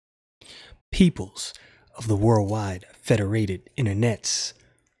peoples of the worldwide federated internets.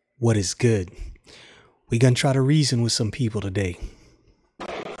 What is good? We gonna try to reason with some people today.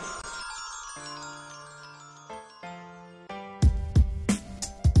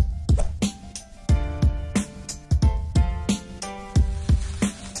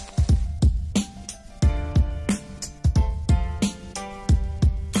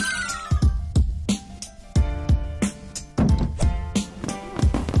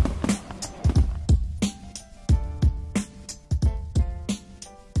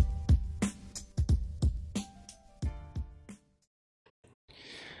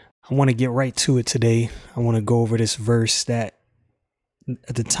 I want to get right to it today. I want to go over this verse that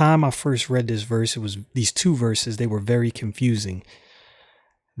at the time I first read this verse, it was these two verses. They were very confusing.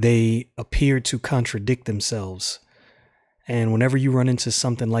 They appeared to contradict themselves. And whenever you run into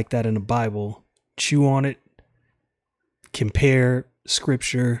something like that in the Bible, chew on it, compare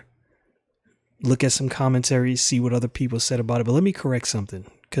scripture, look at some commentaries, see what other people said about it. But let me correct something,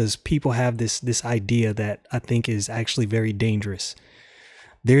 because people have this idea that I think is actually very dangerous.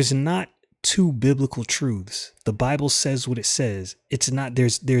 There's not two biblical truths. The Bible says what it says. It's not,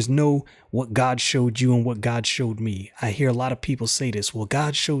 there's no what God showed you and what God showed me. I hear a lot of people say this. Well,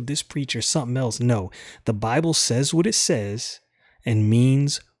 God showed this preacher something else. No, the Bible says what it says and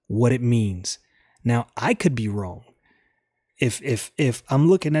means what it means. Now, I could be wrong. If I'm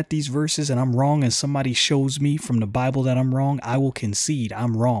looking at these verses and I'm wrong and somebody shows me from the Bible that I'm wrong, I will concede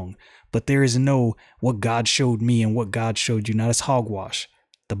I'm wrong. But there is no what God showed me and what God showed you. Now, that's hogwash.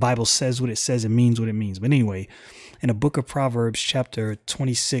 The Bible says what it says and means what it means. But anyway, in the book of Proverbs, chapter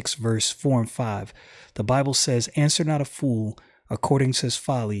 26, verse 4 and 5, the Bible says, "Answer not a fool according to his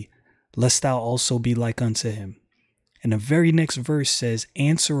folly, lest thou also be like unto him." And the very next verse says,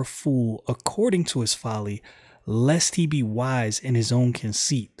 "Answer a fool according to his folly, lest he be wise in his own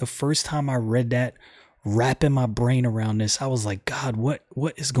conceit." The first time I read that, wrapping my brain around this, I was like, God, what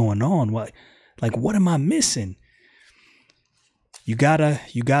is going on? What am I missing? You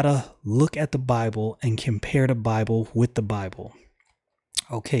gotta look at the Bible and compare the Bible with the Bible.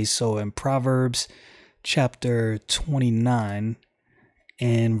 Okay, so in Proverbs chapter 29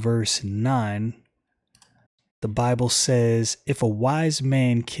 and verse 9, the Bible says, "If a wise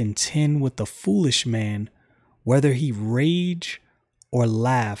man contend with a foolish man, whether he rage or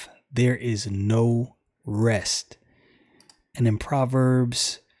laugh, there is no rest." And in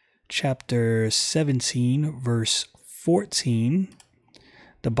Proverbs chapter 17, verse 14,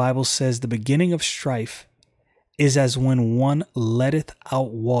 the Bible says, "The beginning of strife is as when one letteth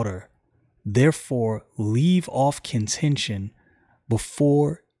out water. Therefore leave off contention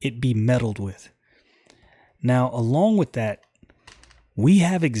before it be meddled with." Now, along with that, we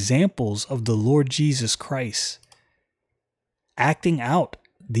have examples of the Lord Jesus Christ acting out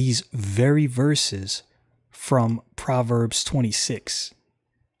these very verses from Proverbs 26.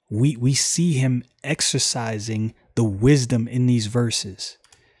 We see him exercising the wisdom in these verses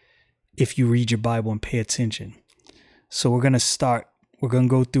if you read your Bible and pay attention. So we're going to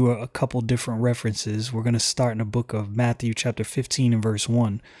go through a couple different references. We're going to start in the book of Matthew chapter 15 and verse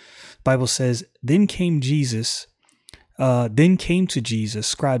 1. The Bible says, then came to Jesus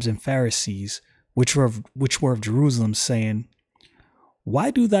scribes and Pharisees, which were of Jerusalem, saying,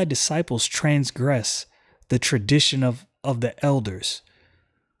 "Why do thy disciples transgress the tradition of the elders?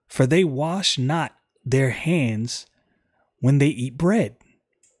 For they wash not their hands when they eat bread."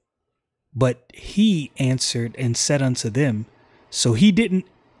 But he answered and said unto them, so he didn't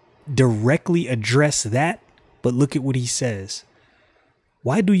directly address that, but look at what he says.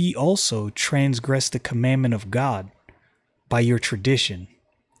 "Why do ye also transgress the commandment of God by your tradition?"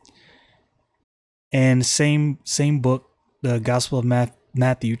 And same book, the Gospel of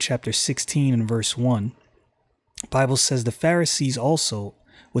Matthew chapter 16 and verse 1, Bible says, "The Pharisees also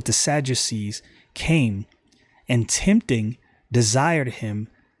with the Sadducees came, and tempting desired him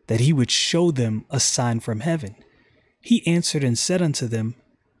that he would show them a sign from heaven. He answered and said unto them,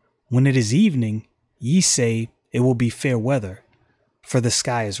 When it is evening, ye say, It will be fair weather, for the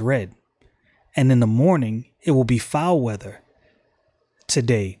sky is red. And in the morning it will be foul weather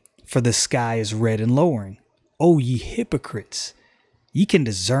today, for the sky is red and lowering. O ye hypocrites, ye can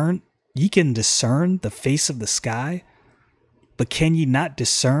discern the face of the sky, but can ye not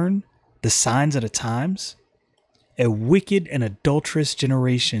discern the signs of the times? A wicked and adulterous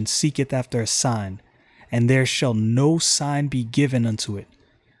generation seeketh after a sign, and there shall no sign be given unto it,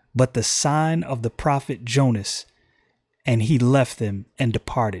 but the sign of the prophet Jonas. And he left them and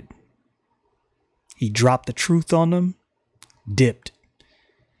departed." He dropped the truth on them, dipped.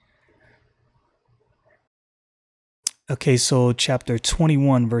 Okay, so chapter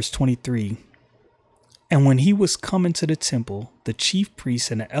 21, verse 23. And when he was come into the temple, the chief priests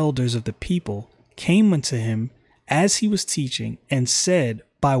and the elders of the people came unto him as he was teaching and said,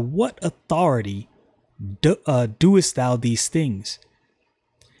 by what authority doest thou these things?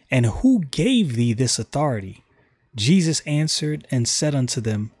 And who gave thee this authority? Jesus answered and said unto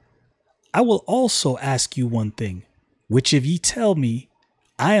them, I will also ask you one thing, which if ye tell me,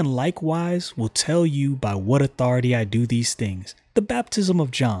 I am likewise will tell you by what authority I do these things. The baptism of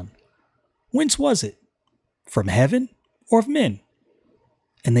John, whence was it? From heaven or of men?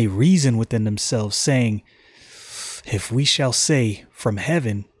 And they reasoned within themselves, saying, if we shall say from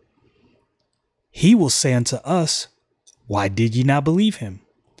heaven, he will say unto us, why did ye not believe him?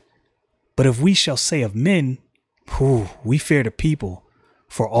 But if we shall say of men, we fear the people,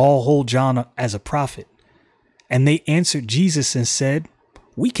 for all hold John as a prophet. And they answered Jesus and said,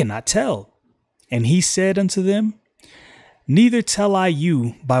 we cannot tell. And he said unto them, neither tell I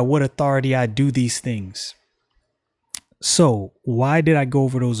you by what authority I do these things. So why did I go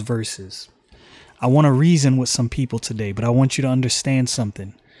over those verses? I want to reason with some people today, but I want you to understand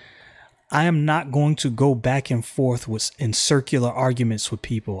something. I am not going to go back and forth in circular arguments with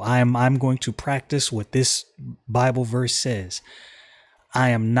people. I'm going to practice what this Bible verse says.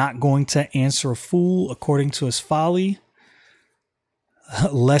 I am not going to answer a fool according to his folly,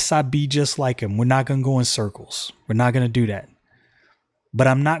 lest I be just like him. We're not going to go in circles. We're not going to do that. But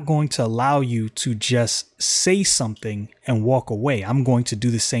I'm not going to allow you to just say something and walk away. I'm going to do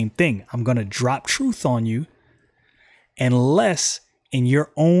the same thing. I'm going to drop truth on you unless in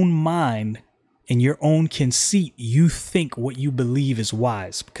your own mind, in your own conceit, you think what you believe is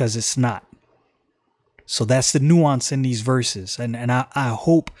wise, because it's not. So that's the nuance in these verses. And I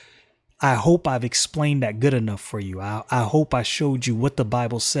hope I've explained that good enough for you. I hope I showed you what the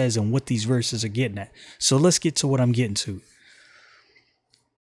Bible says and what these verses are getting at. So let's get to what I'm getting to.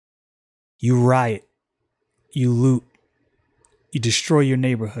 You riot, you loot, you destroy your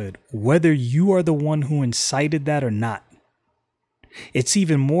neighborhood, whether you are the one who incited that or not. It's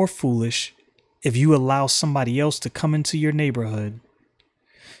even more foolish if you allow somebody else to come into your neighborhood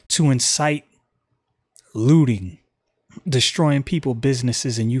to incite looting, destroying people,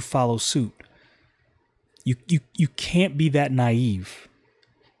 businesses, and you follow suit. You can't be that naive.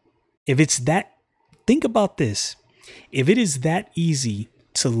 If it's that, think about this. If it is that easy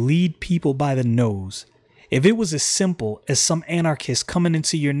to lead people by the nose, if it was as simple as some anarchist coming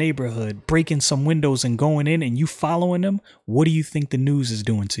into your neighborhood, breaking some windows and going in and you following them, what do you think the news is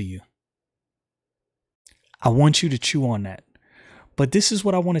doing to you? I want you to chew on that. But this is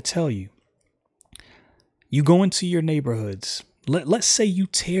what I want to tell you. You go into your neighborhoods. Let's say you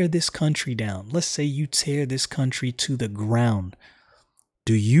tear this country down. Let's say you tear this country to the ground.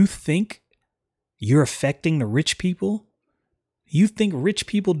 Do you think you're affecting the rich people? You think rich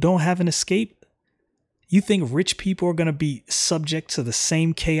people don't have an escape? You think rich people are going to be subject to the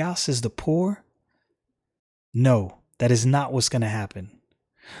same chaos as the poor? No, that is not what's going to happen.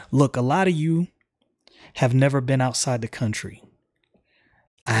 Look, a lot of you have never been outside the country.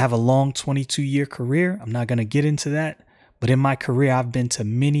 I have a long 22-year career. I'm not going to get into that. But in my career, I've been to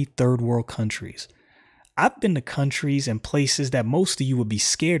many third world countries. I've been to countries and places that most of you would be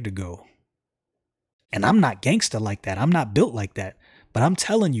scared to go. And I'm not gangster like that. I'm not built like that. But I'm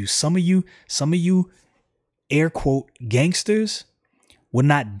telling you, some of you, air quote, gangsters would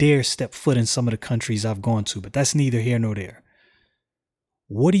not dare step foot in some of the countries I've gone to. But that's neither here nor there.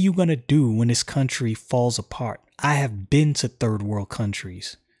 What are you going to do when this country falls apart? I have been to third world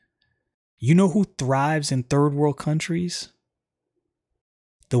countries. You know who thrives in third world countries?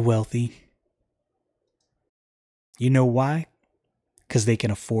 The wealthy. You know why? Because they can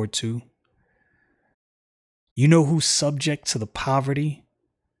afford to. You know who's subject to the poverty,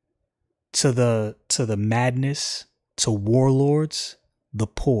 to the madness, to warlords? The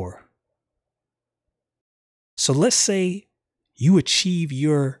poor. So let's say you achieve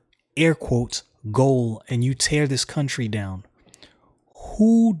your air quotes goal and you tear this country down.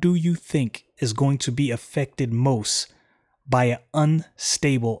 Who do you think is going to be affected most by an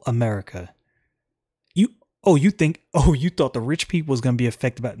unstable America? You thought the rich people was going to be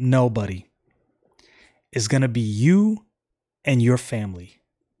affected by nobody. It's going to be you and your family.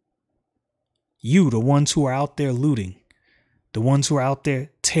 You, the ones who are out there looting, the ones who are out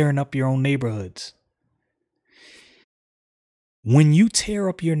there tearing up your own neighborhoods. When you tear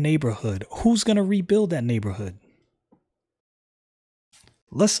up your neighborhood, who's going to rebuild that neighborhood?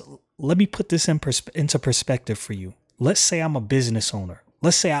 Let me put this into perspective for you. Let's say I'm a business owner.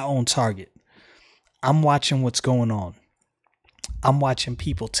 Let's say I own Target. I'm watching what's going on. I'm watching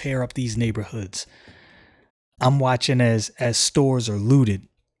people tear up these neighborhoods. I'm watching as stores are looted.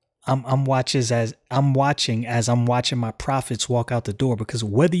 I'm watching as I'm watching my profits walk out the door, because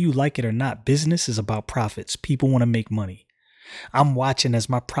whether you like it or not, business is about profits. People want to make money. I'm watching as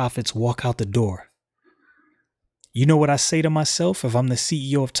my profits walk out the door. You know what I say to myself if I'm the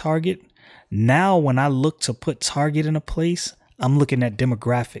CEO of Target? Now, when I look to put Target in a place, I'm looking at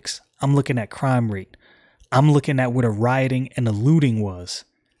demographics. I'm looking at crime rate. I'm looking at where the rioting and the looting was.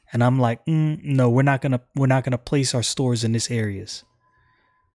 And I'm like, no, we're not gonna place our stores in this areas.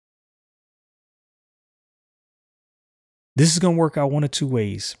 This is gonna work out one of two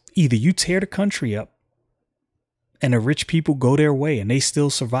ways. Either you tear the country up and the rich people go their way and they still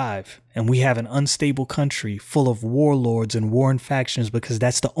survive, and we have an unstable country full of warlords and warring factions, because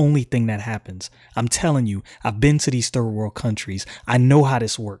that's the only thing that happens. I'm telling you, I've been to these third world countries. I know how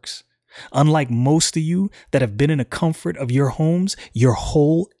this works. Unlike most of you that have been in the comfort of your homes your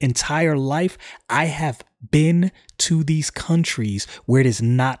whole entire life, I have been to these countries where it is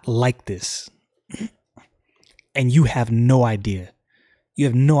not like this. And you have no idea. You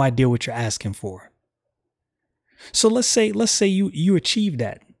have no idea what you're asking for. So let's say you achieve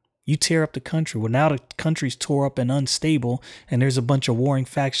that. You tear up the country. Well, now the country's tore up and unstable, and there's a bunch of warring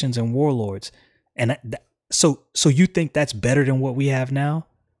factions and warlords. And so you think that's better than what we have now?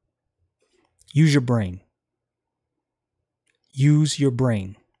 Use your brain. Use your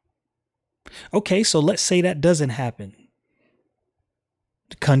brain. Okay, so let's say that doesn't happen.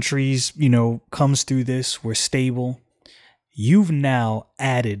 The country's, comes through this. We're stable. You've now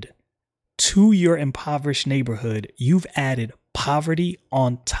added to your impoverished neighborhood, you've added poverty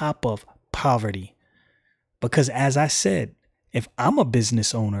on top of poverty. Because as I said, if I'm a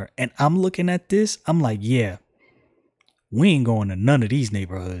business owner and I'm looking at this, I'm like, yeah, we ain't going to none of these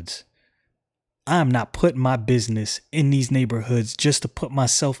neighborhoods. I'm not putting my business in these neighborhoods just to put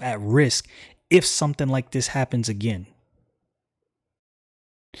myself at risk if something like this happens again.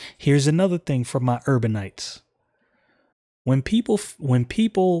 Here's another thing for my urbanites. When people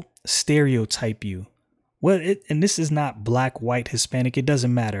stereotype you, and this is not black, white, Hispanic, it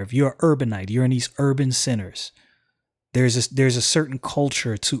doesn't matter. If you're an urbanite, you're in these urban centers. There's a certain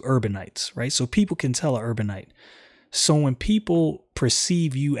culture to urbanites, right? So people can tell an urbanite. So when people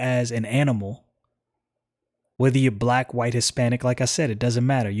perceive you as an animal, whether you're black, white, Hispanic, like I said, it doesn't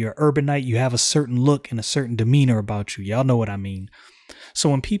matter. You're an urbanite, you have a certain look and a certain demeanor about you. Y'all know what I mean. So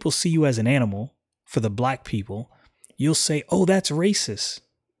when people see you as an animal, for the black people, you'll say, oh, that's racist.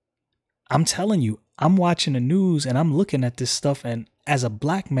 I'm telling you, I'm watching the news and I'm looking at this stuff. And as a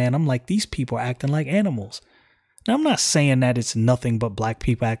black man, I'm like, these people are acting like animals. Now, I'm not saying that it's nothing but black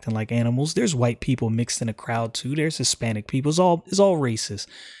people acting like animals. There's white people mixed in the crowd, too. There's Hispanic people. It's all racist.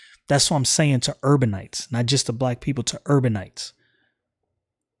 That's what I'm saying to urbanites, not just to black people, to urbanites.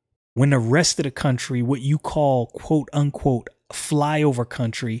 When the rest of the country, what you call, quote unquote, flyover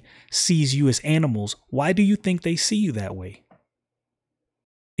country, sees you as animals, why do you think they see you that way?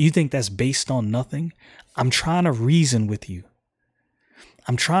 You think that's based on nothing? I'm trying to reason with you.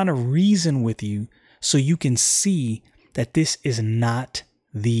 I'm trying to reason with you so you can see that this is not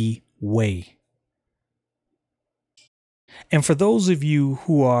the way. And for those of you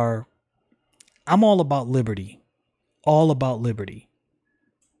who are, I'm all about liberty, all about liberty.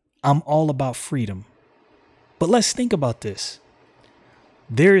 I'm all about freedom. But let's think about this.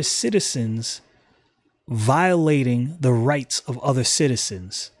 There is citizens violating the rights of other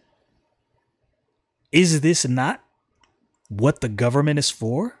citizens. Is this not what the government is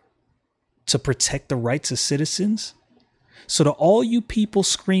for? To protect the rights of citizens? So to all you people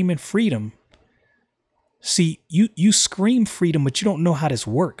screaming freedom, see, you scream freedom, but you don't know how this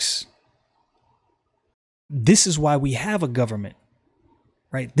works. This is why we have a government,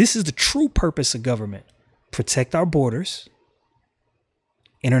 right? This is the true purpose of government. Protect our borders,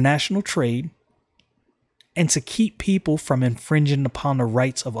 international trade, and to keep people from infringing upon the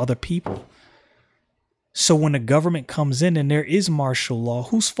rights of other people. So when the government comes in and there is martial law,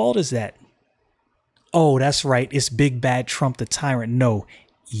 whose fault is that? Oh, that's right. It's big bad Trump the tyrant. No,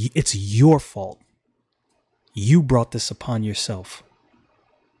 it's your fault. You brought this upon yourself.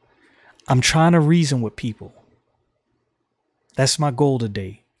 I'm trying to reason with people. That's my goal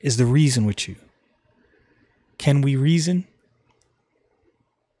today, is to reason with you. Can we reason?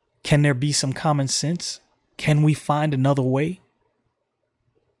 Can there be some common sense? Can we find another way?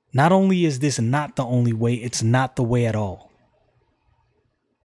 Not only is this not the only way, it's not the way at all.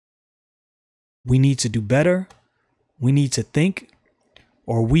 We need to do better. We need to think,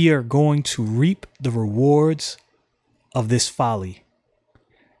 or we are going to reap the rewards of this folly.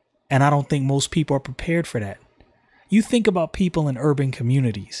 And I don't think most people are prepared for that. You think about people in urban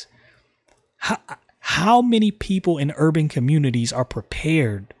communities. How many people in urban communities are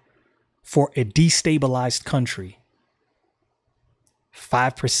prepared for a destabilized country?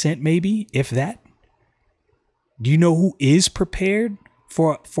 5% maybe, if that. Do you know who is prepared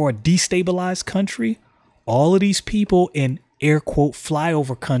for a destabilized country? All of these people in air quote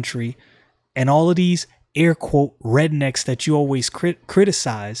flyover country and all of these air quote rednecks that you always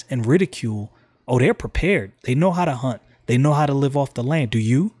criticize and ridicule. Oh, they're prepared. They know how to hunt. They know how to live off the land. Do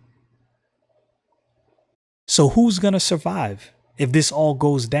you? So who's going to survive if this all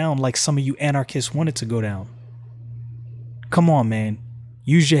goes down like some of you anarchists want it to go down? Come on, man.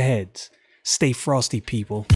 Use your heads. Stay frosty, people.